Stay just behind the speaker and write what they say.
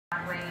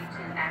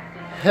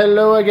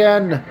Hello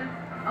again.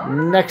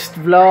 Next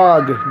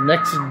vlog,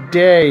 next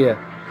day.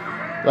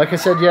 Like I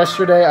said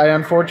yesterday, I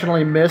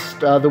unfortunately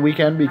missed the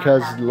weekend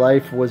because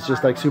life was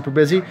just like super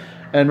busy.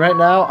 And right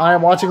now, I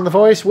am watching The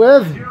Voice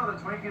with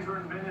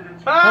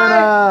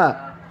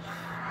Hannah.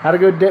 Had a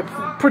good day,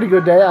 pretty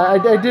good day.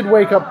 I did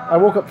wake up. I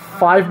woke up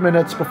 5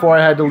 minutes before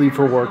I had to leave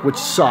for work, which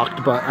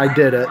sucked, but I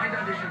did it.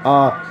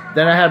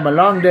 Then I had my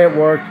long day at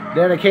work.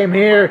 Then I came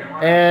here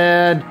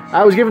and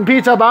I was given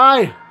pizza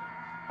by.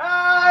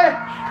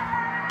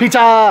 Hi!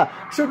 Pizza!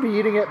 Should be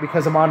eating it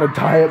because I'm on a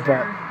diet,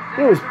 but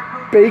it was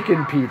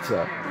bacon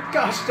pizza.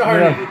 Gosh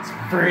darn it, it's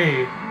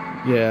free.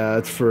 Yeah,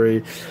 it's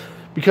free.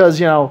 Because,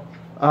 you know,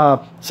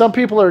 some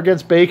people are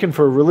against bacon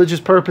for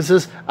religious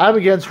purposes. I'm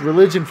against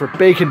religion for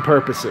bacon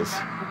purposes.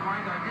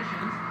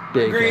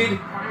 Bacon.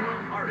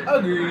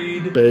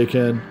 Agreed.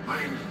 Bacon.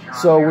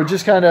 So we're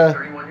just kind of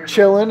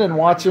chilling and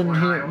watching,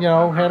 you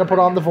know, Hannah put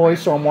on The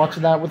Voice, so I'm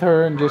watching that with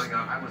her and just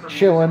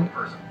chilling.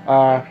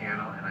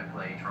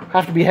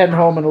 Have to be heading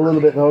home in a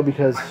little bit, though,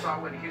 because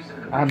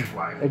I'm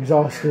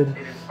exhausted.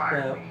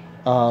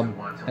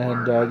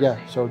 Yeah,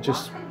 so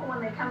just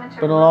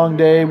been a long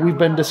day. We've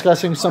been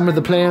discussing some of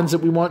the plans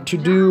that we want to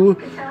do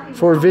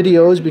for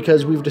videos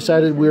because we've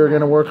decided we are going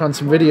to work on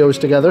some videos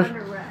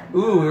together.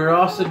 Ooh, we're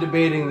also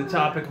debating the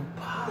topic of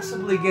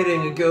possibly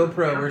getting a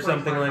GoPro or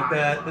something like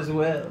that as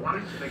well.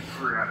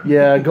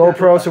 Yeah,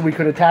 GoPro, so we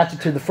could attach it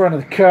to the front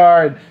of the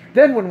car, and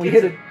then when we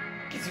hit it,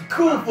 get some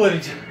cool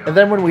footage. And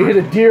then when we hit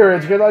a deer,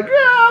 it's gonna like,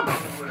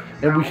 yeah,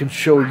 and we can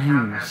show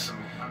yous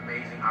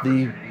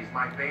the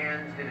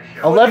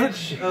 11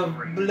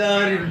 of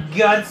blood and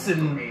guts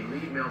and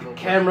the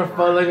camera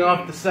falling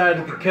off the side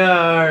of the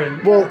car.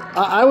 And well,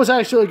 I was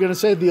actually going to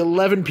say the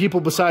 11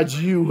 people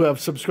besides you who have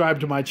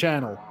subscribed to my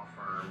channel.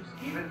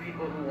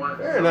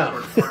 Fair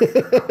enough.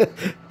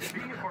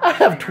 I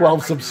have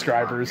 12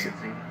 subscribers.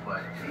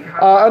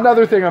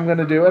 Another thing I'm going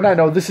to do, and I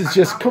know this is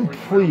just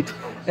complete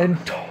and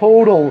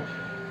total.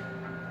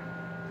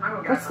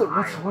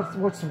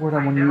 What's the word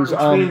I want to use? Which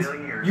means,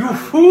 you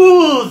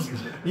fools!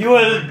 You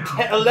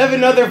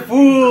 11 other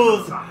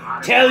fools!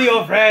 Tell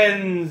your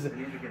friends!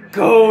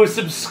 Go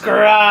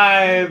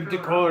subscribe to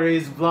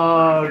Corey's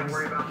vlogs.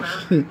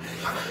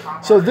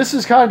 So this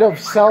is kind of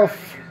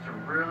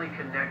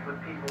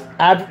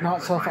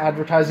not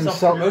self-advertising,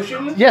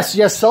 self-promotion?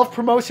 Yes,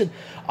 self-promotion.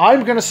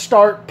 I'm going to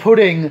start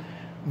putting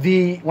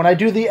when I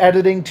do the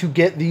editing to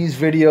get these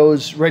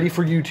videos ready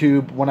for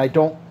YouTube, when I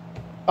don't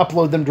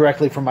upload them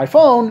directly from my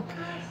phone,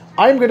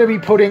 I'm going to be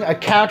putting a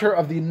counter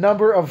of the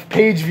number of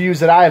page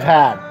views that I've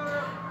had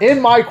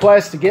in my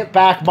quest to get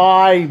back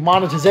my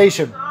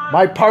monetization,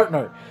 my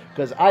partner,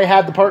 because I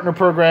had the partner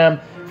program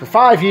for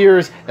 5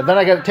 years and then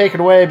I got it taken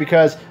away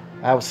because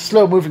I was a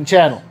slow-moving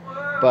channel.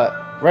 But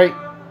what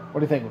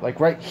do you think? Like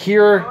right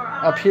here,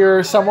 up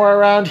here, somewhere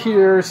around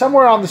here,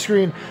 somewhere on the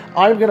screen,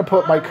 I'm going to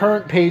put my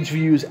current page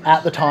views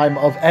at the time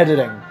of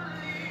editing.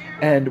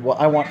 And what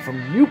I want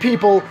from you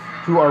people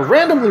who are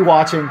randomly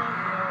watching,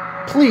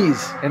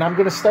 please, and I'm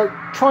going to start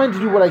trying to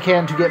do what I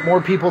can to get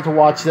more people to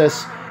watch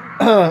this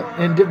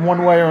in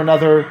one way or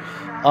another.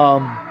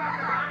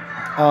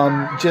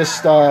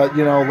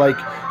 You know, like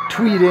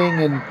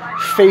tweeting and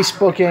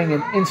Facebooking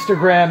and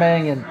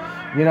Instagramming and,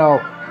 you know,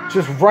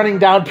 just running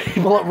down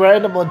people at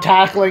random and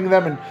tackling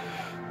them and,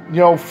 you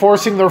know,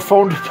 forcing their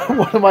phone to put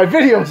one of my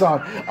videos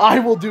on. I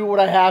will do what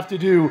I have to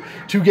do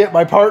to get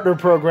my partner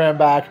program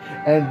back.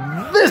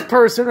 And this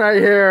person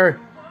right here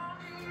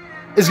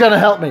is going to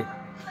help me.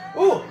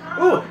 Ooh,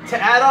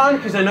 to add on,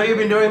 because I know you've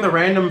been doing the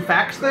random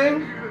facts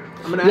thing,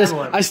 I'm going to add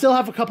one. I still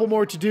have a couple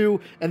more to do,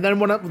 and then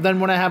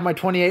when I have my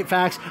 28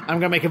 facts, I'm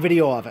going to make a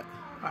video of it.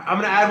 I'm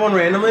going to add one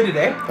randomly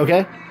today.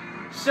 Okay.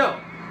 So,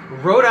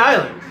 Rhode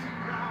Island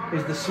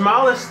is the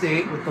smallest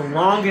state with the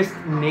longest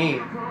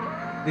name.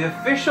 The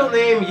official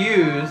name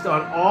used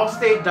on all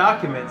state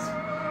documents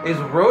is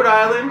Rhode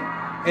Island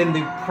and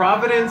the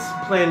Providence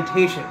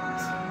Plantations.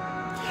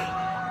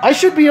 I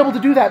should be able to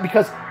do that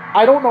because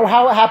I don't know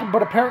how it happened,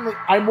 but apparently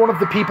I'm one of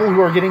the people who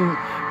are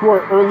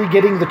early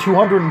getting the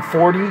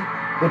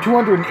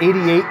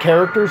 288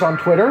 characters on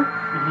Twitter.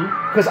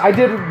 Because I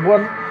did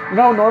one. You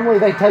know, normally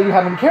they tell you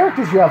how many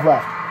characters you have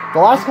left. The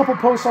last couple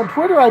posts on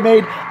Twitter I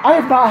made, I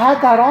have not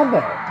had that on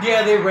there.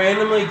 Yeah, they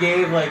randomly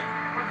gave like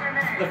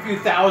a few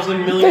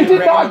thousand million. They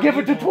did not give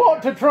it to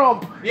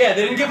Trump. Yeah,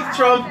 they didn't give it to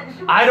Trump.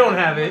 I don't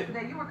have it.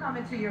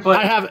 But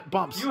I have it.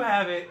 Bumps. You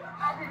have it.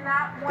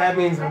 That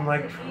means I'm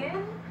like,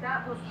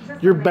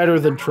 you're better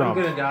than Trump.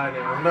 I'm gonna die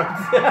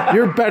now.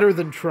 You're better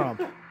than Trump.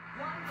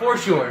 For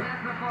sure.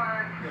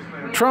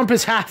 Trump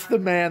is half the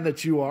man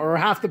that you are, or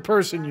half the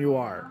person you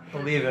are.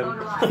 Believe him.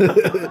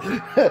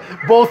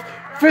 Both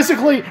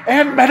physically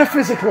and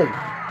metaphysically.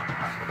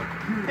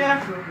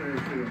 Yeah.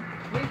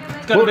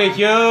 It's gonna be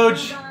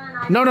huge.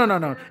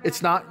 No.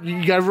 It's not.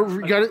 You gotta.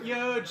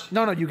 Huge.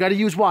 No. You gotta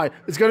use Y.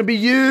 It's gonna be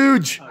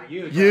huge. Oh,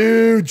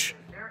 huge.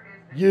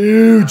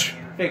 Huge.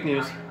 Fake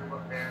news.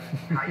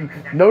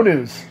 No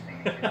news.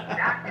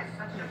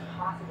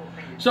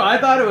 So I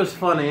thought it was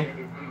funny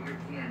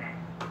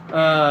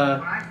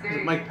Is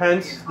it Mike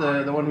Pence,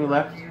 the one who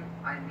left?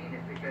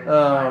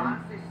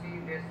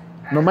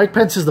 No, Mike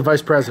Pence is the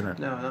vice president.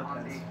 No, not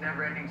Pence.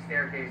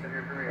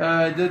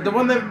 The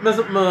one that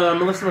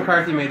Melissa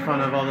McCarthy made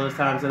fun of all those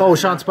times. Oh,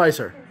 Sean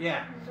Spicer.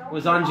 Yeah,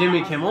 was on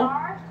Jimmy Kimmel,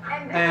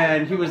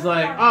 and he was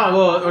like, "Oh,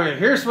 well, okay,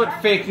 here's what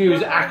fake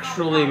news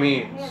actually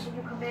means."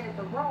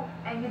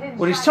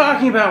 What he's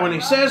talking about when he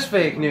says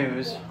fake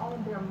news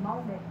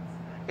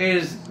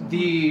is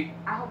the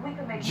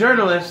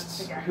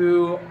journalists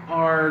who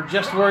are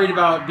just worried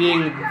about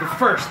being the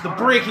first, the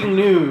breaking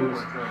news,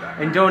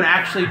 and don't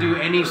actually do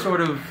any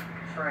sort of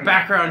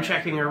background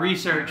checking or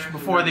research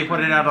before they put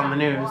it out on the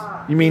news.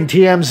 You mean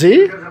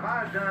TMZ?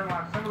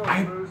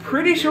 I'm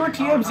pretty sure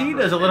TMZ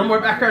does a little more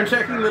background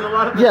checking than a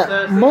lot of this.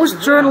 Yeah,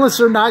 most journalists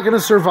are not going to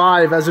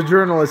survive as a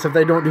journalist if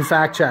they don't do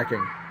fact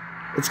checking.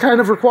 It's kind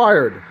of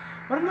required.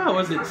 I don't know,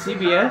 was it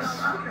CBS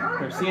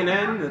or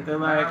CNN that they're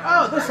like,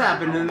 oh, this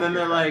happened, and then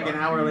they're like an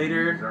hour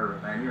later,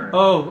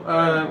 oh,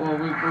 well,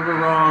 we were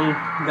wrong,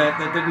 that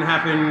didn't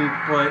happen,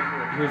 but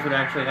here's what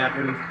actually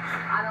happened.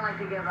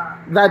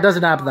 That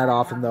doesn't happen that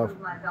often, though.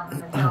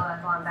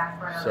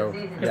 So,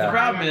 because the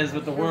problem is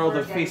with the world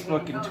of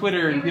Facebook and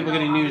Twitter and people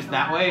getting news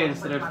that way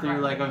instead of through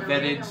like a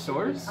vetted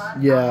source.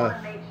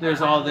 Yeah.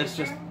 There's all this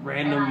just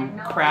random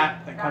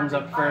crap that comes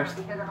up first.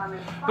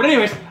 But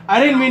anyways,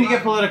 I didn't mean to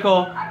get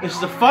political. This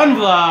is a fun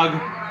vlog.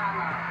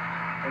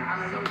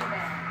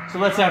 So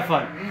let's have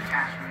fun.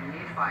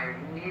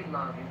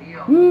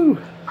 Woo.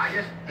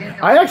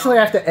 I actually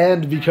have to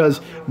end because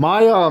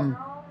my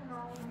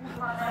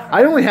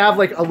I only have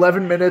like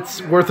 11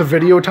 minutes worth of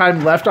video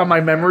time left on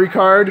my memory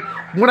card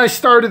when I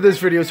started this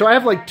video. So I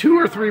have like 2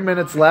 or 3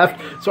 minutes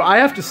left. So I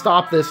have to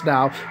stop this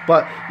now.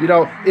 But, you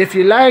know, if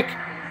you like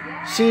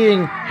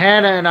seeing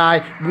Hannah and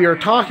I, we are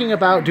talking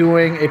about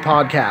doing a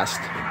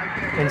podcast.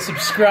 And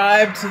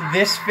subscribe to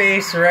this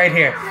face right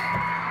here.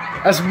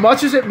 As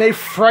much as it may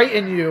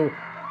frighten you.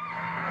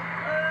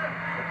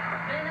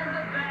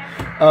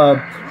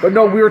 But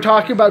no, we were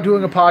talking about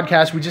doing a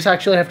podcast. We just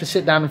actually have to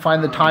sit down and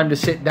find the time to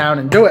sit down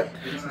and do it.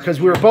 Because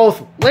we were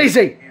both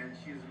lazy.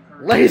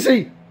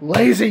 Lazy.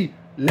 Lazy.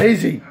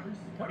 Lazy.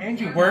 And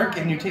you work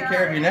and you take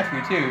care of your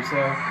nephew too, so...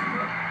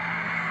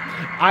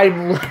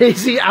 I'm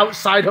lazy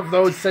outside of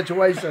those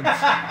situations.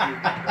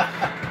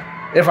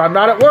 If I'm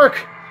not at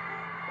work,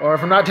 or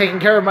if I'm not taking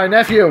care of my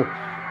nephew,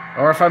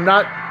 or if I'm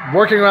not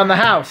working around the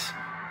house,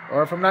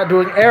 or if I'm not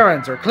doing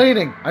errands or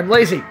cleaning, I'm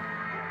lazy.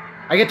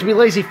 I get to be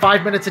lazy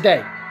 5 minutes a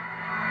day.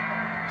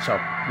 So,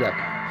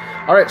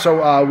 yeah. All right,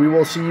 so we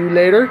will see you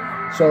later.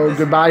 So,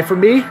 goodbye from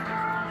me.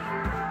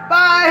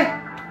 Bye!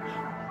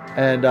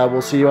 And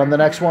we'll see you on the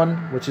next one,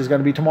 which is going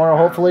to be tomorrow,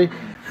 hopefully.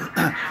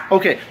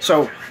 Okay,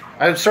 so...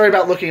 I'm sorry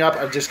about looking up.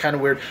 I'm just kind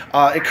of weird.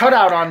 It cut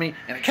out on me,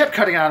 and it kept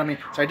cutting out on me.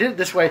 So I did it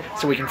this way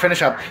so we can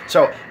finish up.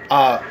 So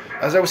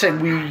as I was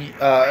saying,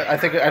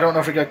 I don't know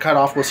if it got cut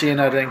off. We'll see in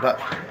editing, but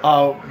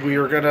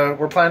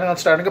we're planning on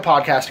starting a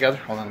podcast together.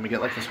 Hold on, let me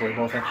get like this way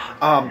whole thing.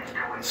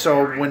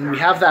 So when we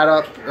have that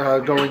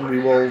up going, we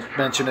will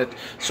mention it.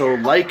 So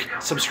like,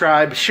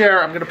 subscribe,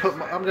 share. I'm gonna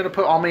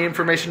put all my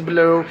information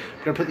below. I'm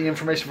gonna put the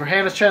information for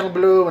Hannah's channel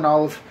below and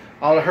all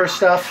of her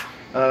stuff.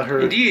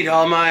 Indeed,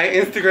 all my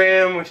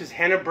Instagram, which is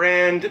Hannah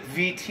Brand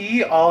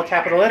VT, all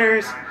capital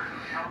letters.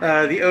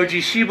 The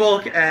OG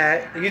Shebulk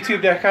at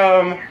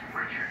YouTube.com,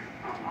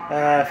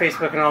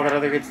 Facebook, and all that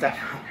other good stuff.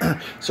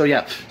 So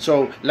yeah,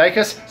 so like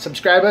us,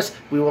 subscribe us.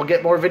 We will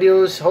get more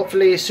videos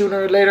hopefully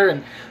sooner or later.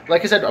 And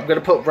like I said, I'm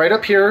gonna put right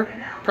up here,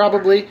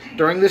 probably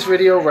during this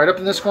video, right up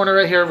in this corner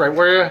right here, right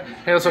where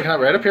Hannah's looking at,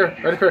 right up here.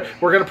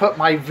 We're gonna put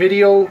my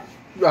video.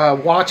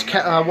 Watch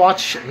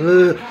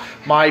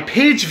my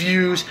page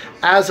views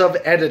as of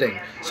editing,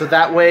 so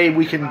that way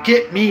we can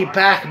get me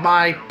back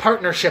my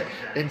partnership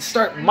and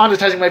start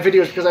monetizing my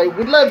videos, because I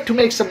would love to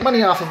make some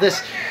money off of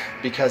this,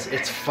 because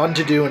it's fun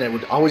to do, and it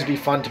would always be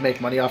fun to make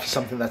money off of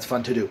something that's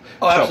fun to do.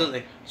 Oh,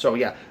 absolutely. So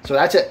yeah, so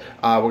that's it.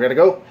 We're gonna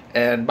go,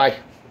 and bye.